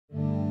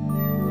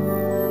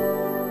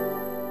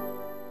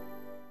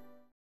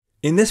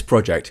In this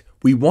project,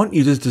 we want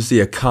users to see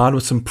a card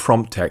with some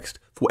prompt text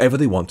for whatever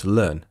they want to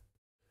learn,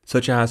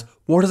 such as,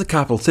 what is the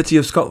capital city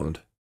of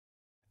Scotland?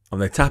 When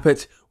they tap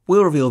it,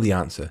 we'll reveal the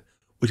answer,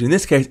 which in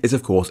this case is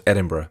of course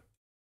Edinburgh.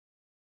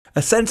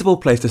 A sensible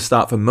place to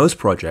start for most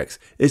projects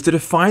is to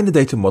define the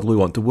data model we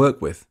want to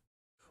work with.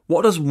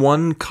 What does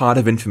one card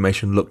of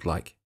information look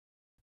like?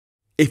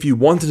 If you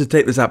wanted to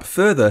take this app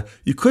further,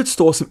 you could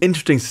store some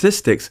interesting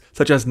statistics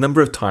such as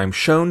number of times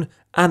shown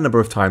and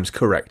number of times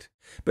correct.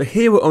 But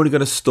here we're only going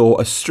to store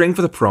a string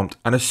for the prompt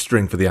and a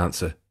string for the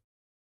answer.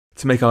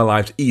 To make our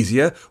lives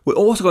easier, we're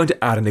also going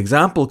to add an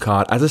example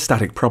card as a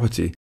static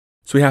property,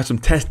 so we have some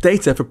test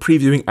data for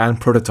previewing and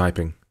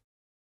prototyping.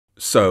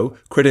 So,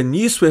 create a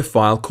new Swift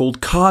file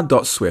called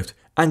card.swift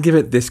and give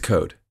it this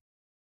code.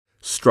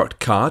 Struct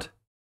card,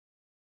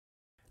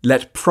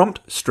 let prompt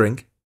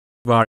string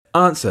var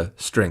answer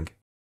string.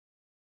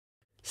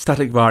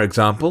 Static var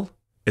example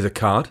is a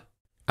card,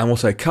 and we'll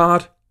say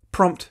card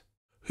prompt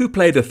who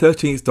played the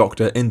 13th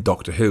Doctor in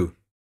Doctor Who,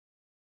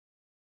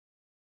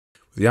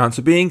 with the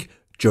answer being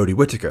Jodie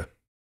Whittaker.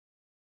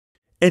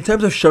 In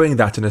terms of showing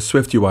that in a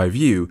SwiftUI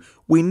view,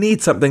 we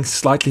need something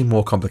slightly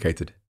more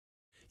complicated.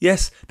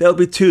 Yes, there'll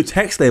be two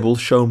text labels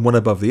shown one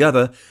above the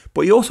other,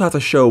 but you also have to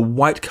show a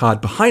white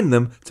card behind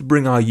them to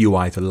bring our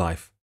UI to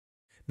life.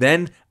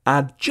 Then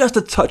add just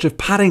a touch of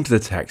padding to the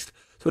text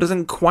so it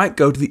doesn't quite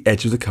go to the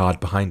edge of the card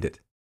behind it.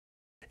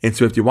 In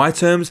SwiftUI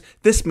terms,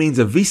 this means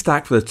a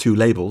V-stack for the two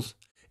labels,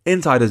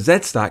 inside a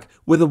Z-stack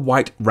with a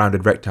white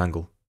rounded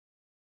rectangle.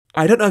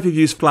 I don't know if you've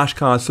used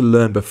flashcards to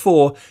learn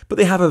before, but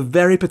they have a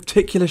very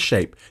particular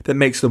shape that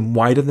makes them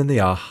wider than they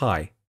are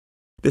high.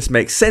 This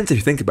makes sense if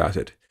you think about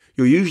it.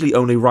 You're usually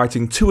only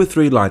writing 2 or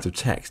 3 lines of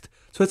text,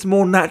 so it's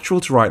more natural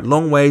to write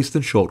long ways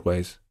than short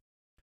ways.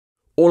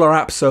 All our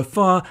apps so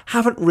far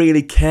haven't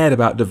really cared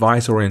about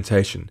device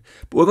orientation,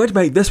 but we're going to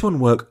make this one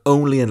work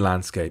only in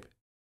landscape.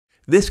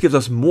 This gives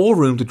us more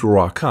room to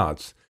draw our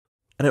cards,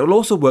 and it will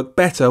also work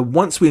better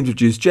once we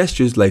introduce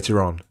gestures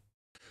later on.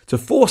 To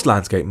force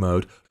landscape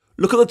mode,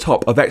 look at the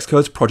top of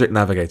Xcode's project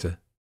navigator.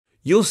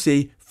 You'll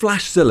see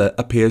Flashzilla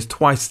appears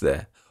twice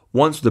there,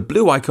 once with a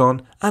blue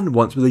icon and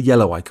once with a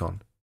yellow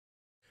icon.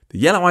 The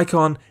yellow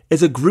icon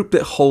is a group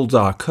that holds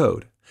our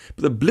code,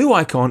 but the blue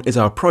icon is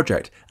our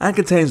project and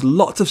contains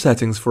lots of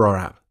settings for our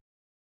app.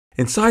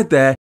 Inside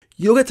there,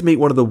 you'll get to meet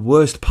one of the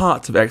worst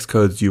parts of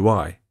Xcode's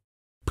UI,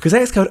 because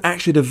Xcode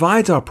actually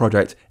divides our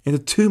project into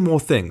 2 more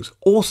things,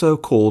 also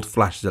called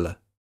Flashzilla.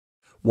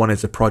 One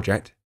is a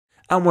project,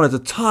 and one is a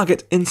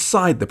target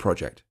inside the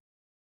project.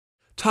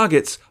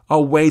 Targets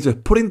are ways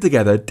of putting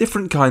together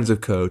different kinds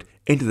of code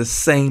into the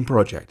same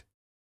project.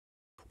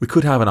 We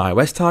could have an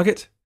iOS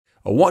target,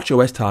 a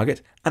watchOS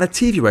target, and a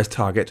tvOS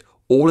target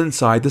all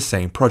inside the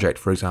same project,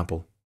 for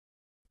example.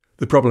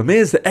 The problem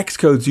is that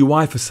Xcode's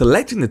UI for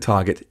selecting the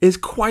target is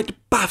quite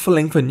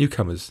baffling for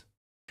newcomers.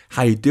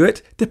 How you do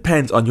it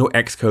depends on your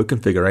Xcode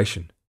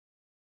configuration.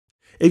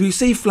 If you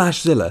see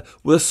Flashzilla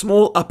with a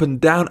small up and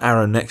down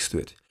arrow next to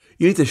it,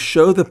 you need to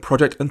show the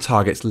project and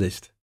targets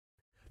list.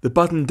 The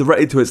button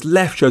directly to its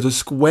left shows a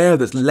square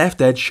with its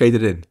left edge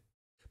shaded in.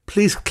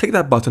 Please click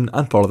that button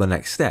and follow the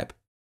next step.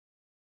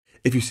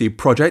 If you see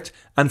Project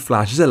and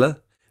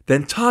Flashzilla,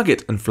 then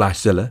Target and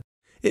Flashzilla,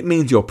 it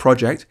means your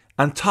project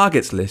and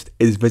targets list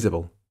is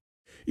visible.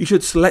 You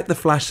should select the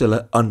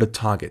Flashzilla under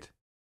Target.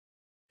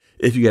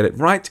 If you get it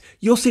right,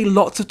 you'll see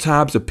lots of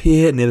tabs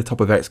appear near the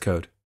top of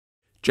Xcode.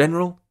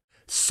 General,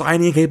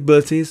 signing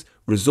capabilities,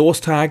 resource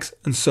tags,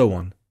 and so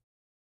on.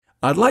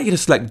 I'd like you to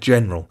select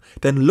General,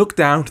 then look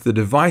down to the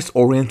device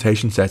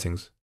orientation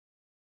settings.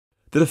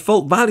 The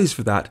default values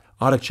for that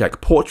are to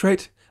check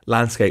Portrait,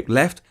 Landscape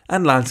Left,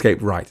 and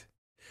Landscape Right.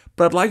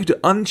 But I'd like you to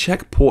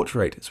uncheck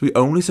Portrait so we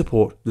only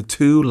support the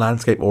 2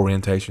 landscape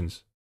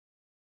orientations.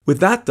 With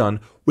that done,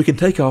 we can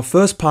take our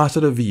first pass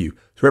at a view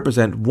to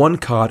represent one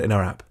card in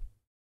our app.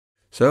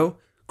 So,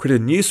 create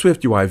a new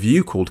SwiftUI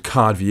view called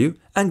Card View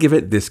and give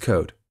it this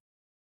code.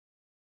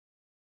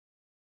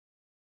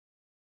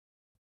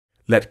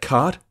 Let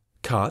card,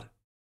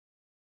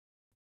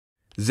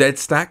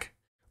 Z-stack,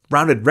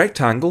 rounded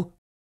rectangle,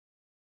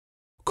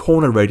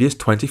 corner radius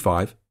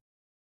 25,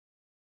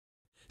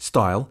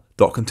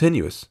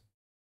 style.continuous,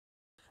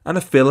 and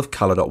a fill of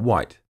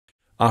color.white.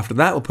 After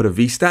that, we'll put a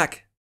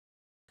V-stack,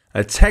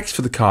 a text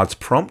for the card's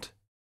prompt,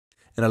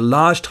 and a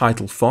large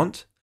title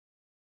font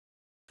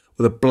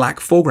with a black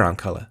foreground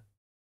color.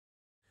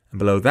 And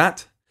below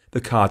that,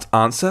 the card's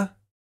answer,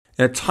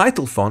 in a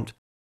title font,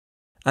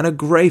 and a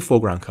grey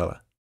foreground color.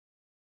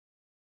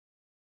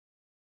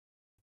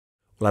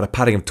 We'll add a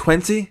padding of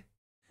 20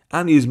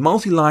 and use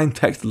multi-line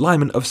text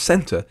alignment of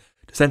center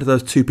to center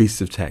those 2 pieces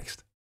of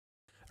text.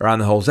 Around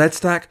the whole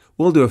Z-stack,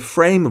 we'll do a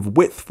frame of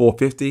width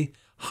 450,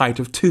 height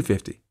of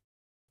 250.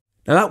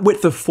 Now that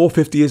width of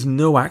 450 is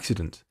no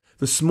accident.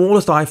 The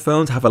smallest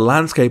iPhones have a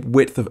landscape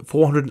width of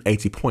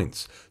 480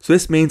 points, so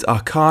this means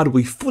our card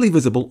will be fully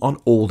visible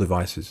on all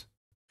devices.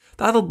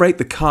 That'll break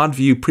the card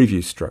view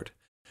preview struct,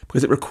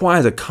 because it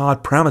requires a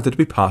card parameter to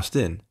be passed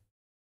in.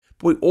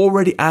 But we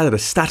already added a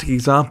static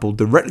example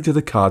directly to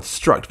the card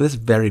struct for this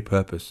very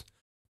purpose,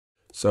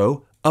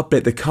 So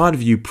update the card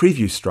view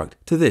preview struct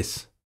to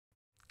this,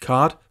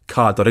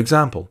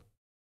 card.example.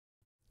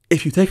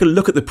 If you take a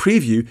look at the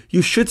preview,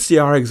 you should see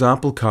our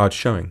example card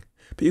showing,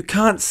 but you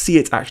can't see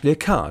it's actually a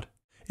card.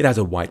 It has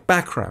a white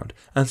background,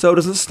 and so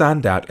doesn't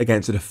stand out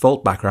against the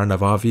default background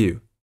of our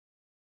view.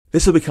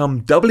 This will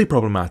become doubly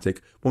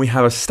problematic when we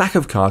have a stack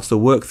of cards to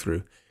work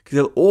through, because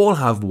they'll all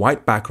have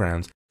white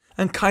backgrounds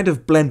and kind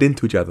of blend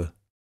into each other.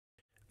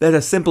 There's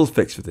a simple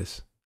fix for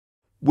this.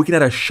 We can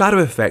add a shadow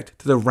effect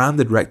to the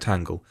rounded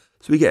rectangle,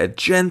 so we get a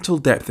gentle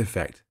depth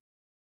effect.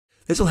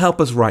 This will help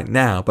us right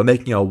now by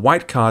making our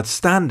white cards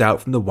stand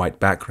out from the white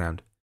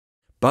background.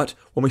 But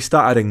when we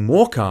start adding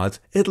more cards,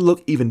 it'll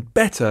look even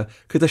better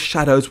because the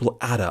shadows will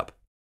add up.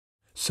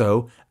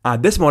 So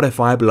add this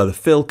modifier below the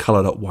fill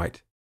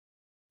color.white.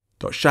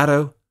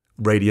 .shadow,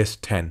 radius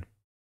 10.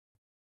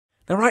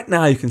 Now right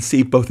now you can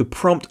see both the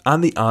prompt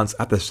and the answer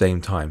at the same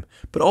time,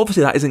 but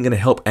obviously that isn't going to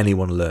help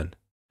anyone learn.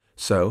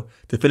 So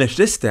to finish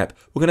this step,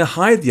 we're going to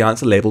hide the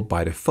answer label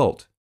by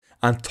default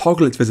and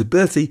toggle its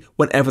visibility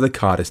whenever the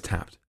card is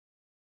tapped.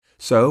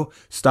 So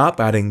start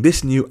by adding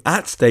this new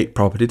 @state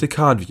property to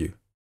card view.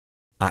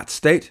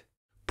 @state,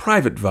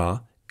 private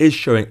var, is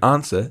showing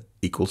answer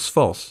equals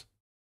false.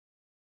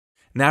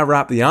 Now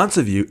wrap the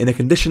answer view in a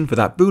condition for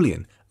that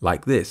boolean,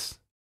 like this,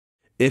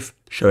 if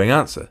showing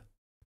answer.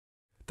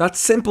 That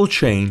simple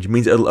change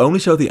means it'll only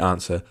show the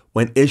answer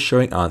when is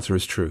showing answer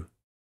is true.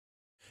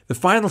 The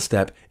final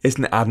step is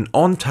to add an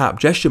on-tap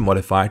gesture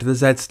modifier to the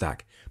Z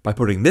stack by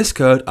putting this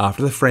code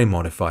after the frame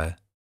modifier.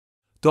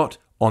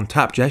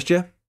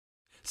 .onTapGesture,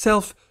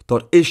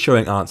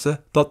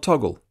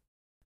 self.isShowingAnswer.toggle.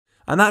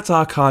 And that's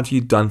our card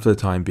view done for the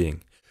time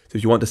being. So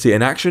if you want to see it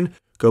in action,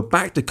 go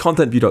back to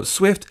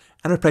ContentView.Swift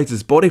and replace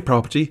this body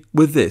property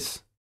with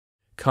this,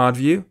 card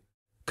view,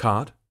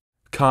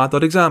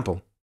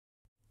 card.example.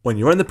 When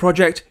you're in the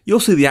project,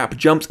 you'll see the app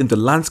jumps into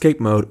landscape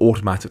mode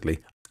automatically,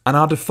 and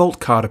our default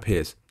card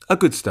appears. A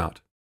good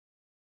start.